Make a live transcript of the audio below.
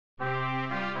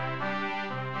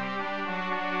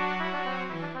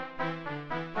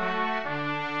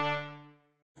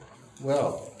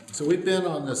Well, so we've been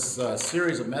on this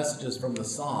series of messages from the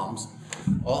Psalms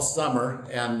all summer,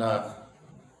 and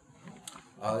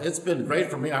it's been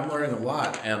great for me. I'm learning a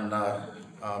lot, and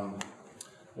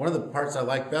one of the parts I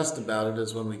like best about it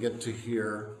is when we get to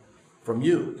hear from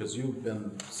you, because you've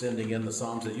been sending in the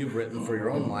Psalms that you've written for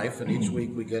your own life, and each week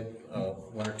we get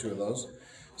one or two of those.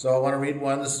 So I want to read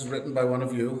one. This is written by one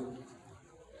of you.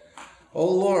 "O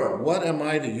Lord, what am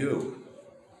I to you?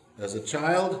 As a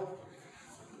child..."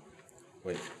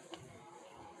 Wait.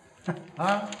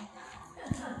 Huh?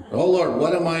 "Oh Lord,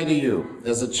 what am I to you?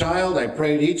 As a child, I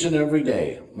prayed each and every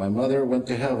day. My mother went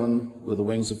to heaven with the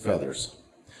wings of feathers.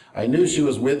 I knew she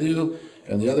was with you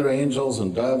and the other angels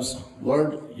and doves.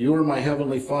 Lord, you are my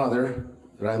heavenly Father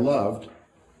that I loved.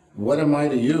 What am I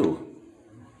to you?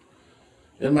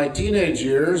 In my teenage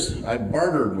years, I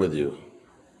bartered with you.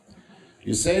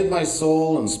 You saved my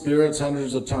soul and spirits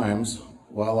hundreds of times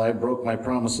while I broke my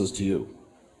promises to you.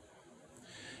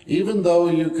 Even though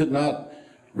you could not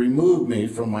remove me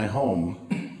from my home,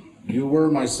 you were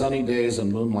my sunny days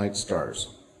and moonlight stars.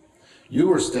 You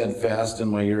were steadfast in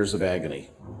my years of agony.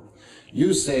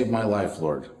 You saved my life,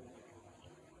 Lord.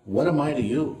 What am I to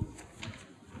you?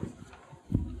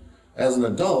 As an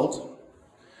adult,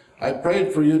 I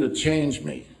prayed for you to change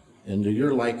me into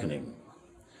your likening.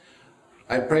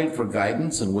 I prayed for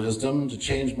guidance and wisdom to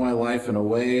change my life in a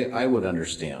way I would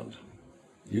understand.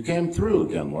 You came through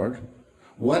again, Lord.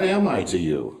 What am I to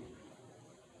you?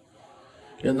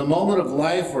 In the moment of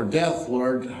life or death,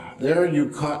 Lord, there you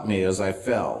caught me as I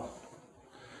fell.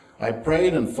 I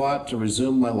prayed and fought to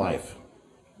resume my life.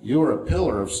 You are a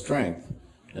pillar of strength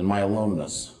in my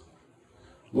aloneness.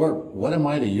 Lord, what am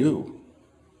I to you?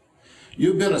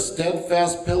 You've been a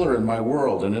steadfast pillar in my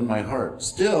world and in my heart.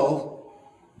 Still,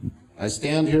 I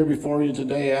stand here before you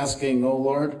today asking, oh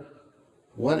Lord,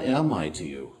 what am I to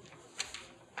you?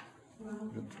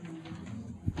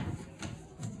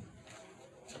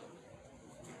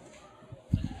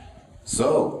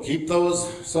 So, keep those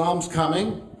Psalms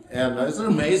coming, and isn't it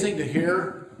amazing to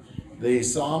hear the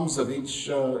Psalms of each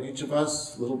of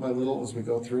us, little by little, as we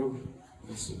go through?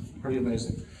 It's pretty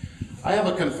amazing. I have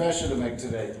a confession to make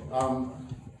today.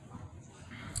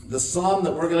 The Psalm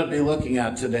that we're going to be looking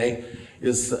at today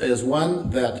is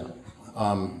one that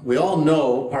we all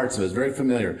know parts of it, it's very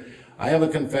familiar. I have a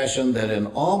confession that in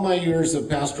all my years of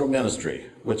pastoral ministry,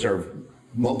 which are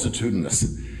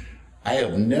multitudinous, I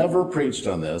have never preached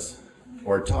on this,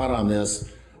 or taught on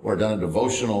this, or done a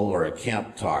devotional or a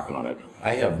camp talk on it.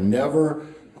 I have never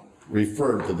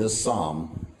referred to this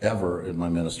psalm ever in my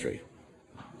ministry.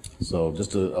 So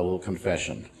just a little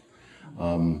confession.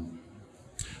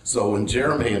 So when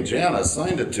Jeremy and Jana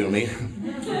signed it to me,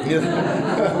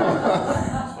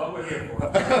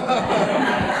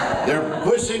 they're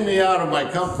pushing me out of my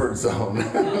comfort zone.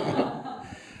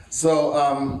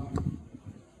 So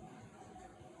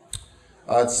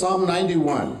it's Psalm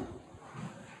 91.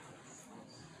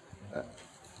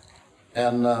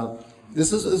 And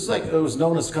this is like, it was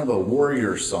known as kind of a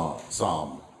warrior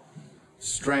psalm.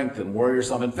 Strength and warrior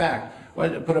psalm. In fact, I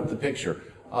put up the picture.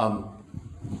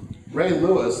 Ray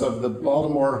Lewis of the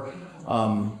Baltimore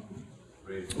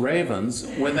Ravens,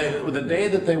 the day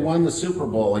that they won the Super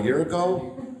Bowl a year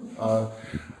ago,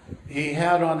 he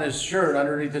had on his shirt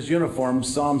underneath his uniform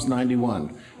Psalms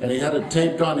 91. And he had it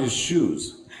taped on his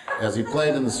shoes as he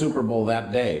played in the Super Bowl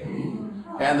that day.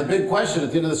 And the big question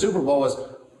at the end of the Super Bowl was,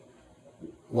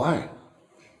 why?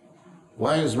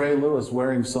 Why is Ray Lewis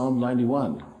wearing Psalm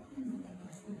 91?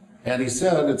 And he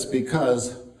said, it's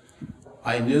because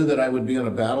I knew that I would be in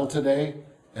a battle today,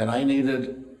 and I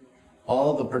needed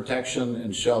all the protection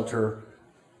and shelter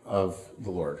of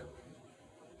the Lord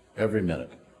every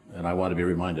minute, and I want to be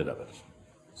reminded of it.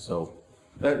 So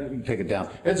you can take it down.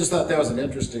 I just thought that was an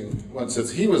interesting one,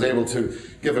 since he was able to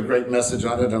give a great message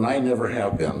on it, and I never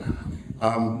have been.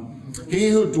 He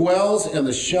who dwells in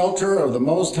the shelter of the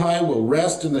Most High will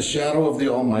rest in the shadow of the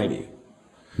Almighty.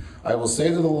 I will say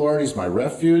to the Lord, He's my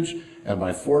refuge and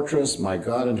my fortress, my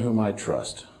God in whom I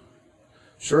trust.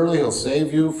 Surely He'll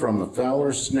save you from the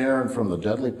fowler's snare and from the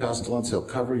deadly pestilence. He'll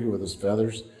cover you with His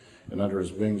feathers, and under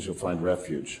His wings you'll find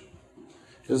refuge.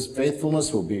 His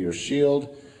faithfulness will be your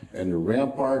shield and your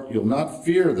rampart. You'll not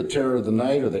fear the terror of the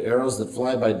night, or the arrows that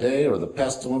fly by day, or the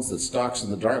pestilence that stalks in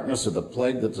the darkness, or the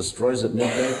plague that destroys at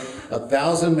midday.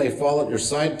 1,000 may fall at your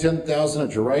side, 10,000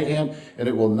 at your right hand, and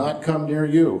it will not come near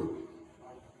you.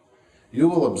 You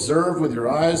will observe with your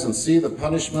eyes and see the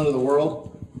punishment of the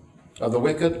world, of the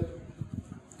wicked.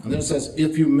 And then it says,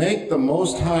 if you make the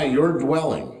Most High your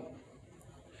dwelling,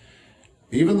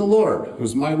 even the Lord,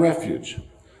 who's my refuge,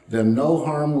 then no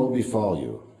harm will befall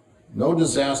you. No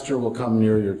disaster will come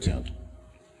near your tent.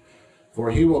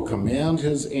 For he will command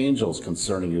his angels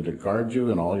concerning you to guard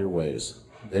you in all your ways.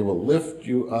 They will lift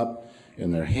you up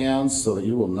in their hands so that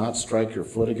you will not strike your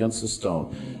foot against a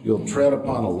stone. You'll tread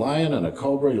upon a lion and a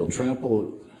cobra. You'll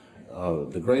trample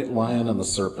the great lion and the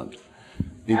serpent.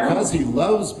 Because he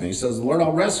loves me, says the Lord,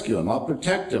 I'll rescue him. I'll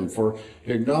protect him, for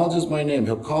he acknowledges my name.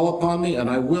 He'll call upon me, and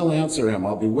I will answer him.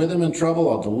 I'll be with him in trouble.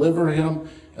 I'll deliver him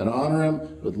and honor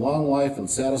him with long life and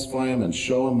satisfy him and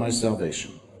show him my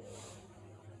salvation.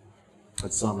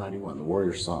 That's Psalm 91, the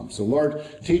warrior psalm. So Lord,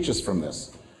 teach us from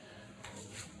this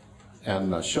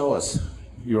and show us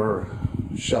your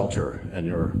shelter and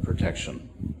your protection.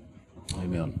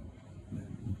 Amen.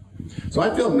 So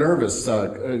I feel nervous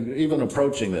even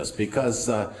approaching this because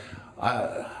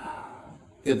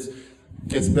it's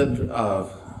been,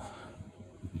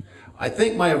 I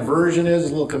think my aversion is, a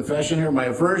little confession here, my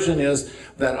aversion is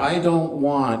that I don't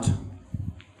want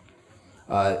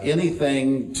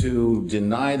anything to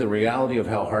deny the reality of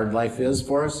how hard life is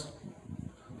for us.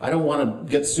 I don't want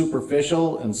to get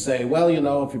superficial and say, well, you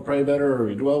know, if you pray better or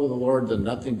you dwell with the Lord, then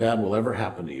nothing bad will ever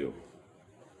happen to you.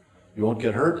 You won't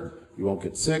get hurt, you won't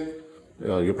get sick,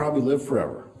 you'll probably live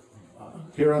forever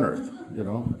here on earth, you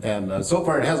know. And so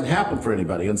far it hasn't happened for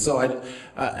anybody. And so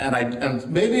and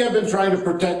maybe I've been trying to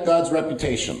protect God's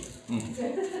reputation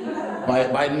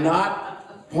by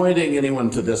not pointing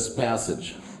anyone to this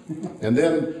passage. And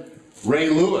then Ray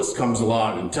Lewis comes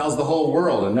along and tells the whole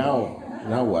world, and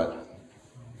now what?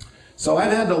 So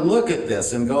I've had to look at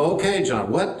this and go, okay,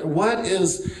 John, what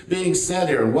is being said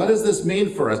here? And what does this mean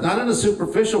for us? Not in a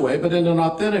superficial way, but in an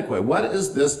authentic way. What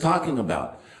is this talking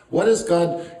about? What is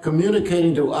God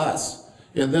communicating to us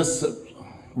in this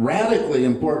radically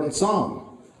important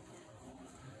psalm?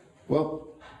 Well,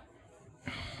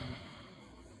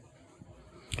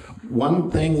 one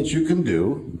thing that you can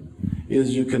do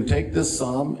is you can take this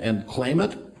psalm and claim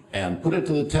it and put it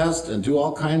to the test and do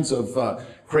all kinds of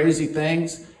crazy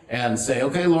things and say,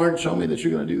 okay, Lord, show me that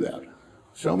you're going to do that.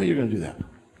 Show me you're going to do that.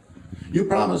 You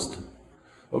promised.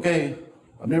 Okay,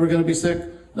 I'm never going to be sick.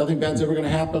 Nothing bad's ever going to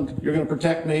happen. You're going to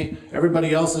protect me.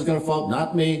 Everybody else is going to fall,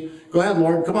 not me. Go ahead,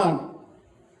 Lord, come on.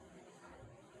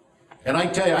 And I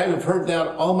tell you, I have heard that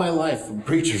all my life from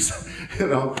preachers.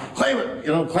 Claim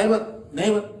it, claim it,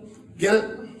 name it, get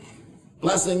it.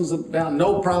 Blessings,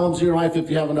 no problems in your life if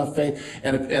you have enough faith.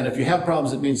 And if you have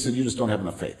problems, it means that you just don't have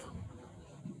enough faith.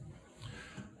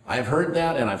 I've heard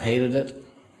that and I've hated it.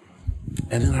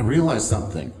 And then I realized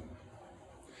something.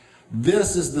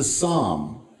 This is the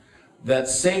psalm that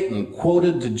Satan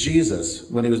quoted to Jesus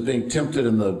when he was being tempted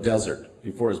in the desert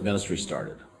before his ministry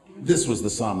started. This was the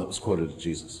psalm that was quoted to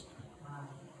Jesus.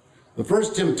 The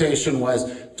first temptation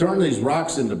was, turn these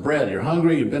rocks into bread. You're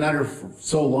hungry, you've been out here for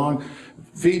so long,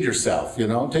 feed yourself,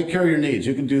 take care of your needs,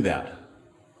 you can do that.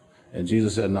 And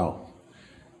Jesus said no.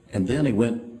 And then he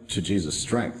went to Jesus'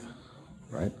 strength,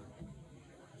 right?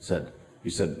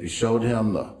 He showed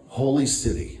him the holy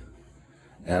city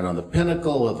and on the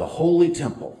pinnacle of the holy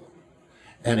temple.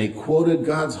 And he quoted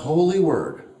God's holy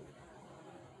word.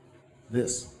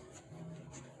 This.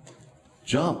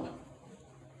 Jump.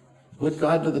 Put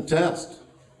God to the test.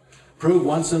 Prove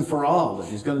once and for all that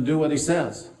he's going to do what he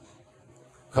says.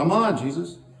 Come on,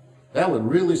 Jesus. That would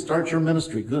really start your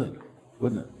ministry good,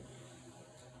 wouldn't it?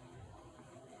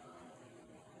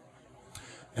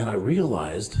 And I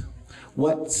realized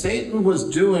what Satan was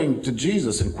doing to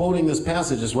Jesus in quoting this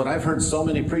passage is what I've heard so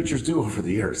many preachers do over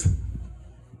the years.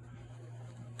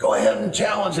 Go ahead and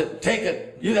challenge it. Take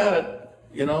it. You got it.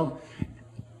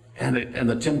 And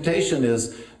the temptation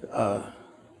is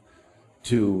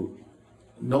to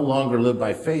no longer live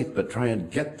by faith, but try and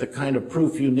get the kind of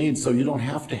proof you need so you don't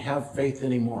have to have faith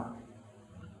anymore.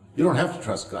 You don't have to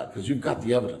trust God because you've got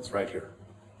the evidence right here.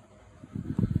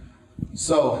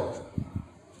 So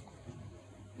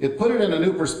it put it in a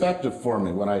new perspective for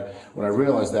me when I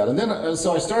realized that. And then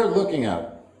so I started looking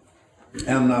at it.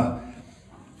 And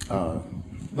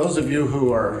those of you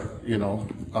who are,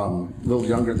 a little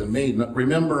younger than me,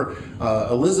 remember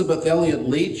Elizabeth Elliot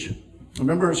Leach?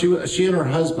 Remember she and her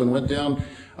husband went down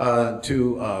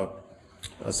to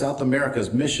South America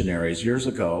as missionaries years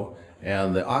ago,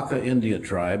 and the Aka Indian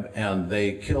tribe, and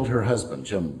they killed her husband,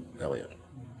 Jim Elliot.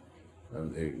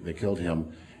 They killed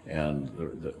him, and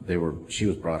she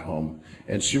was brought home.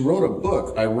 And she wrote a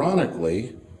book,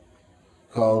 ironically,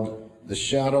 called The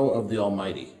Shadow of the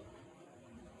Almighty,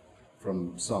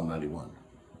 from Psalm 91.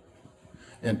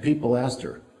 And people asked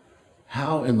her,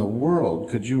 how in the world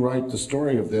could you write the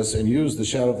story of this and use the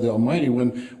shadow of the Almighty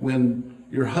when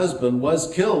your husband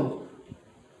was killed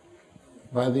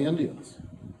by the Indians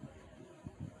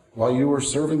while you were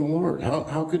serving the Lord?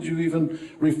 How could you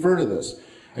even refer to this?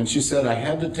 And she said, I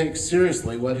had to take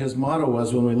seriously what his motto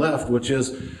was when we left, which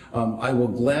is, I will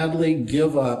gladly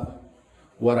give up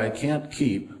what I can't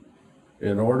keep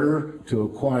in order to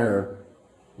acquire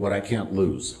what I can't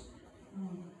lose.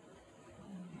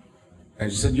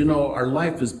 And she said, you know, our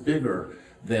life is bigger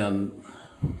than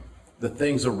the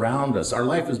things around us. Our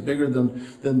life is bigger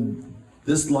than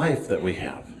this life that we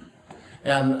have.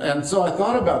 And so I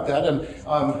thought about that, and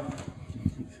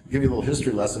give you a little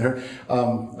history lesson here.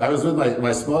 I was with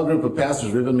my small group of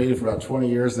pastors. We've been meeting for about 20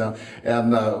 years now,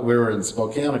 and we were in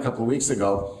Spokane a couple of weeks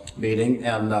ago meeting,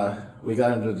 and we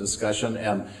got into a discussion,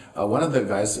 and one of the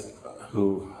guys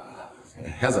who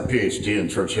has a PhD in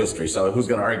church history, so who's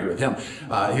going to argue with him?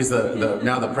 He's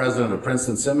now the president of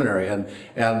Princeton Seminary,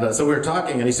 and so we were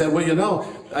talking, and he said, well, you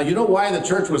know why the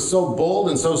church was so bold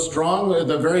and so strong at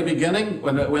the very beginning,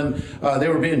 when they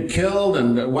were being killed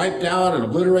and wiped out and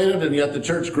obliterated, and yet the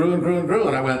church grew and grew and grew?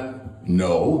 And I went,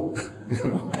 no.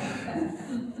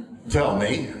 Tell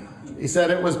me. He said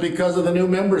it was because of the new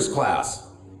members class.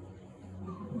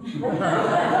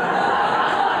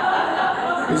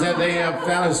 He said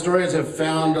historians have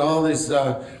found all these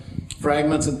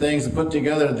fragments and things and put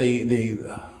together the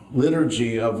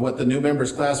liturgy of what the new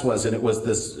members class was, and it was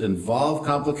this involved,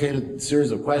 complicated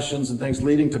series of questions and things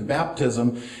leading to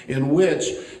baptism, in which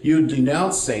you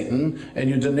denounce Satan and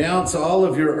you denounce all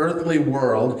of your earthly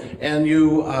world, and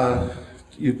you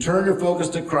turn your focus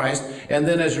to Christ, and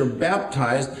then as you're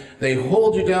baptized, they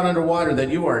hold you down underwater, that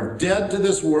you are dead to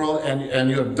this world, and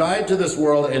you have died to this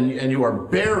world, and you are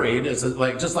buried. It's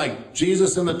just like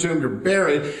Jesus in the tomb, you're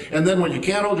buried, and then when you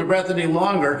can't hold your breath any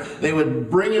longer, they would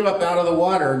bring you up out of the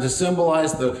water to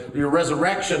symbolize your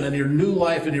resurrection and your new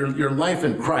life and your life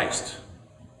in Christ.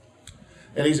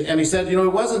 And he said, you know,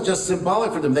 it wasn't just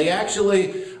symbolic for them. They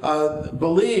actually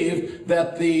believed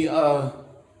that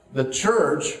the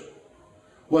church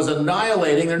was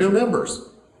annihilating their new members.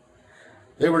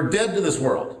 They were dead to this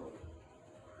world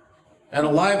and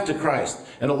alive to Christ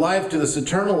and alive to this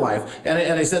eternal life.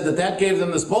 And he said that gave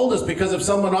them this boldness, because if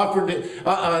someone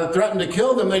threatened to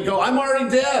kill them, they'd go, I'm already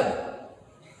dead.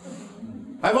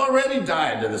 I've already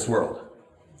died to this world.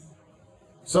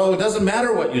 So it doesn't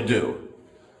matter what you do.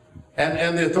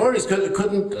 And the authorities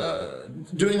couldn't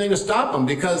do anything to stop them,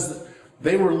 because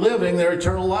they were living their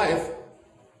eternal life.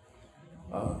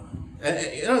 And,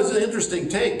 you know, it's an interesting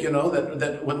take, you know,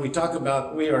 that when we talk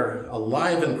about we are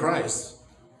alive in Christ,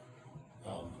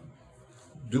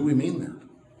 do we mean that?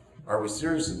 Are we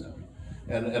serious in that?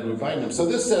 And we find them. So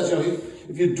this says, you know,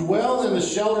 if you dwell in the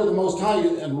shelter of the Most High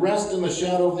and rest in the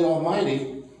shadow of the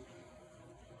Almighty,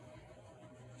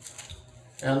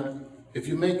 and if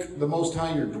you make the Most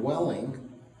High your dwelling,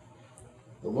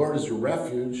 the Lord is your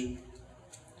refuge,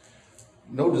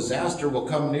 no disaster will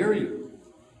come near you.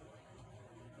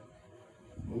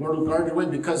 The Lord will guard your way,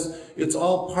 because it's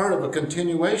all part of a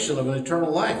continuation of an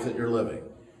eternal life that you're living.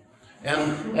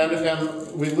 And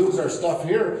we lose our stuff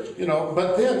here, you know.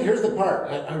 But then here's the part.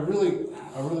 I really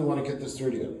want to get this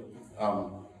through to you. I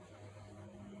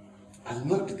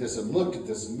looked at this and looked at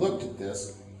this and looked at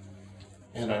this,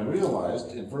 and I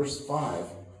realized in verse 5,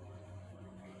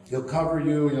 He'll cover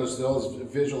you. You know, so all those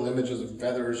visual images of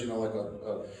feathers. You know, like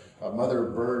a mother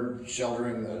bird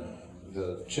sheltering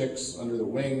the chicks under the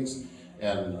wings.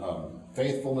 And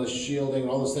faithfulness, shielding,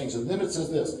 all those things. And then it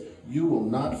says this, you will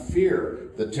not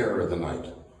fear the terror of the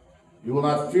night. You will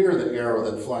not fear the arrow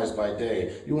that flies by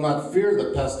day. You will not fear the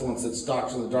pestilence that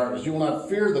stalks in the darkness. You will not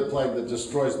fear the plague that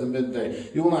destroys the midday.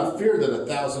 You will not fear that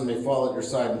 1,000 may fall at your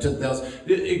side and 10,000,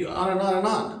 on and on and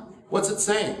on. What's it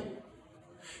saying?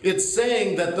 It's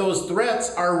saying that those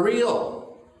threats are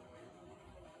real.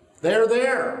 They're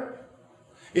there.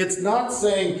 It's not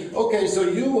saying, okay, so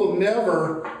you will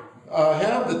never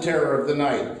have the terror of the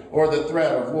night, or the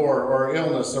threat of war, or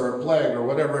illness, or a plague, or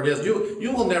whatever it is.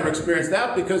 You will never experience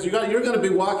that, because you're going to be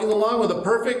walking along with a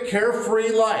perfect,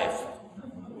 carefree life.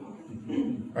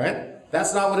 Right?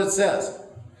 That's not what it says.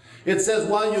 It says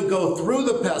while you go through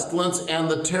the pestilence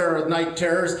and the terror, night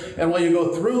terrors, and while you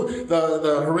go through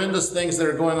the horrendous things that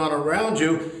are going on around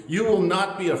you, you will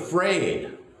not be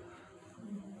afraid.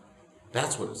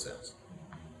 That's what it says.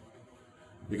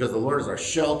 Because the Lord is our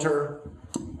shelter,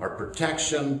 our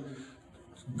protection,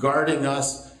 guarding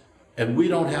us, and we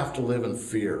don't have to live in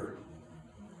fear.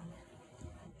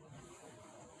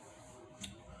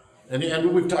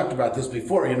 And we've talked about this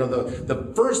before. You know,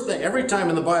 the first thing, every time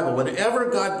in the Bible, whenever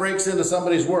God breaks into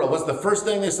somebody's world, what's the first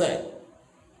thing they say?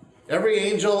 Every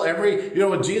angel, you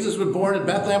know, when Jesus was born in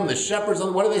Bethlehem, the shepherds,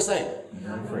 what do they say?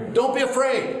 Don't be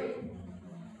afraid.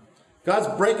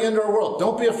 God's breaking into our world.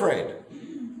 Don't be afraid.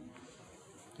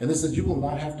 And this says you will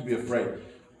not have to be afraid.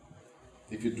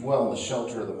 if you dwell in the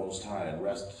shelter of the Most High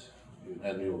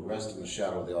and you'll rest in the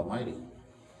shadow of the Almighty.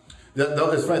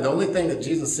 It's funny, the only thing that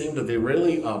Jesus seemed to be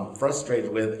really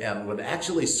frustrated with and would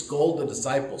actually scold the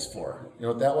disciples for, you know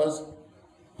what that was?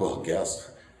 Well,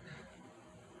 guess.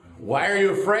 Why are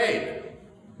you afraid?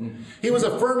 He was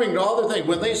affirming all their things.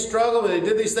 When they struggled, when they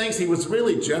did these things, he was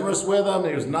really generous with them.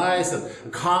 He was nice and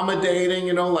accommodating,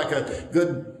 you know, like a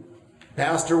good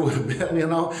pastor would have been, you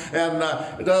know, and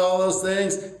does all those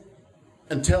things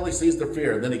until he sees their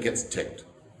fear. And then he gets ticked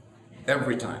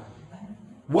every time.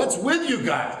 What's with you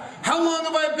guys? How long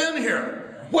have I been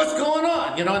here? What's going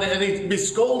on? You know, and he'd be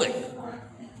scolding.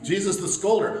 Jesus the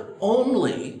scolder,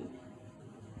 only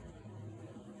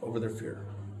over their fear.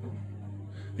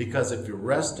 Because if you're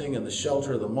resting in the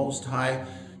shelter of the Most High,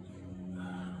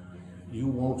 you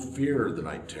won't fear the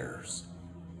night terrors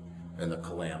and the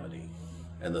calamity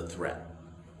and the threat.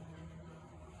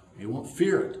 You won't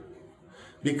fear it.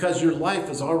 Because your life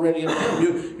is already in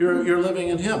Him. You're living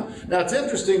in Him. Now, it's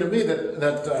interesting to me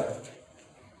that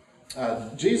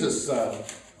Jesus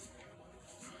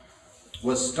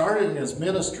was starting his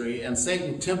ministry, and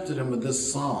Satan tempted him with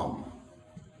this psalm.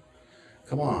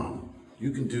 Come on,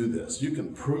 you can do this. You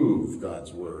can prove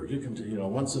God's word. You can, you know,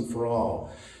 once and for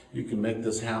all, you can make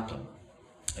this happen.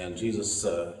 And Jesus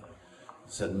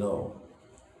said no.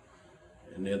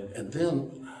 And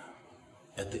then,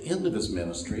 at the end of his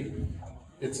ministry,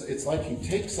 it's like he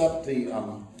takes up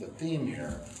the theme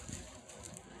here.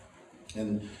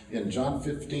 In John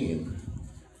 15,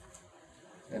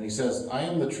 and he says, I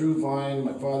am the true vine,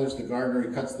 my Father's the gardener,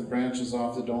 he cuts the branches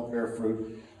off that don't bear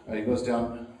fruit. And he goes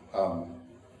down,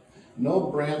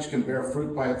 no branch can bear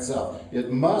fruit by itself.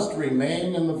 It must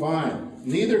remain in the vine.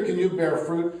 Neither can you bear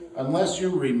fruit unless you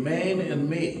remain in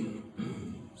me.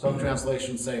 Some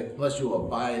translations say, unless you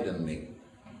abide in me.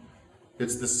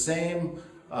 It's the same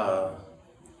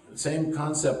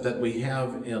concept that we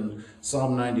have in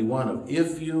Psalm 91 of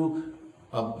if you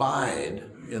abide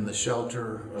in the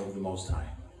shelter of the Most High.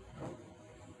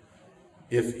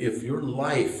 If your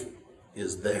life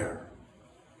is there.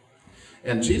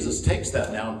 And Jesus takes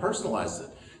that now and personalizes it.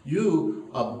 You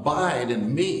abide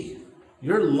in me.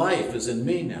 Your life is in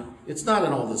me now. It's not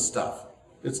in all this stuff.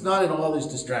 It's not in all these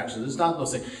distractions. It's not in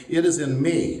those things. It is in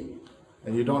me.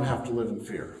 And you don't have to live in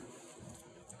fear.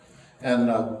 And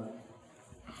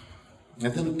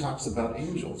then it talks about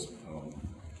angels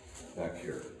back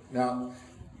here. Now,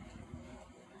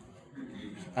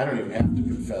 I don't even have to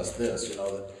confess this, you know,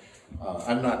 that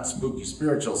I'm not spooky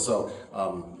spiritual, so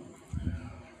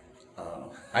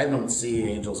I don't see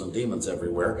angels and demons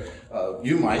everywhere.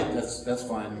 You might, that's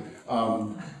fine.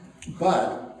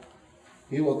 But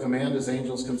he will command his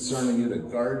angels concerning you to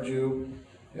guard you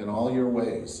in all your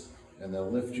ways, and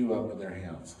they'll lift you up in their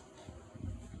hands.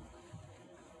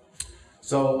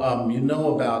 So you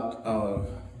know about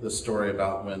the story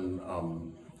about when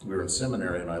we were in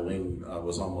seminary and Eileen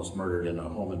was almost murdered in a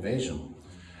home invasion.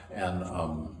 And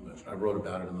I wrote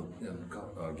about it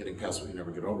in Getting Past What You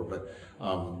Never Get Over. But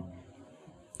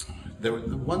the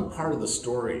one part of the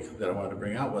story that I wanted to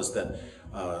bring out was that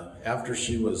after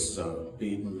she was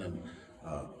beaten and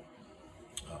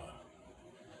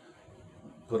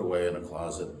put away in a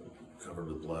closet, covered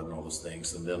with blood and all those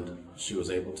things, and then she was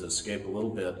able to escape a little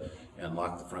bit and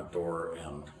lock the front door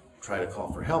and try to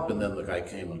call for help, and then the guy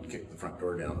came and kicked the front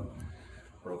door down,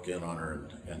 broke in on her,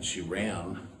 and she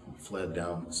ran, fled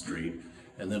down the street,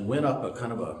 and then went up a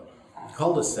kind of a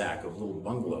cul-de-sac of little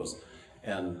bungalows,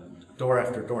 and door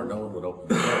after door, no one would open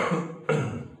the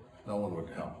door. No one would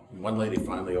help. And one lady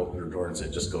finally opened her door and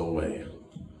said, just go away.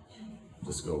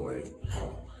 Just go away.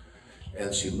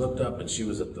 And she looked up, and she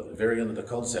was at the very end of the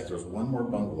cul-de-sac. There was one more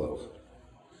bungalow.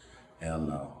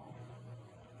 And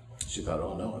she thought,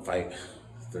 oh no, if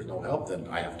there's no help, then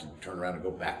I have to turn around and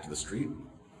go back to the street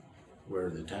where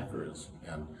the attacker is.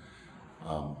 And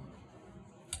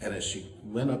as she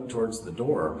went up towards the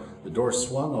door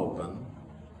swung open,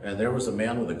 and there was a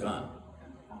man with a gun.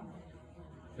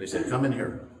 They said, come in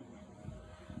here.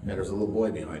 And there's a little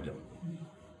boy behind him.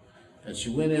 And she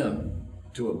went in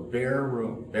to a bare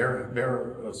room,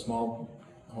 a small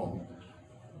home,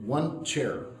 one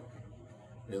chair,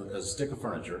 a stick of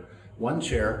furniture, one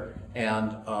chair,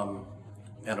 and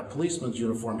a policeman's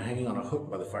uniform hanging on a hook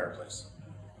by the fireplace.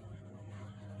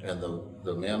 And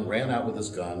the man ran out with his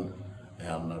gun,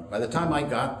 and by the time I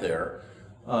got there,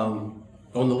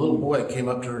 when the little boy came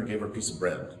up to her and gave her a piece of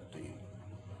bread to eat.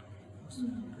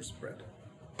 Here's some bread.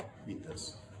 Eat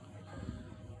this.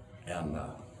 And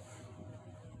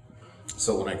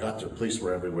so when I got there, police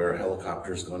were everywhere,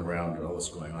 helicopters going around, all this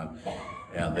going on.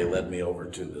 And they led me over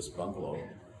to this bungalow,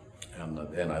 and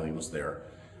Eileen was there.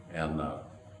 And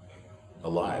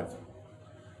alive.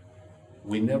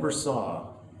 We never saw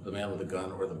the man with the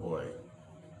gun or the boy.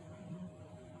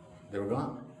 They were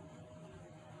gone.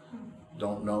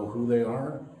 Don't know who they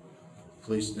are.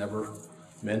 Police never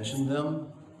mentioned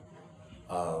them.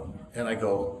 And I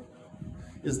go,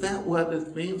 is that what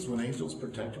it means when angels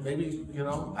protect you? Maybe,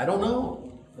 I don't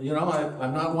know.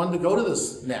 I'm not one to go to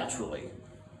this naturally.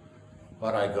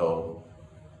 But I go,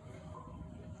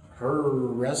 her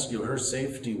rescue, her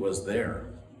safety was there.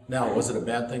 Now, was it a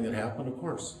bad thing that happened? Of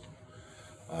course.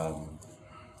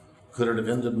 Could it have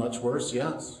ended much worse?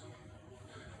 Yes.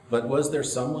 But was there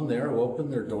someone there who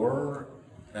opened their door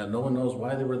and no one knows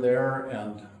why they were there?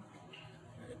 And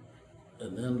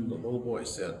then the little boy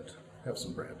said, have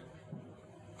some bread.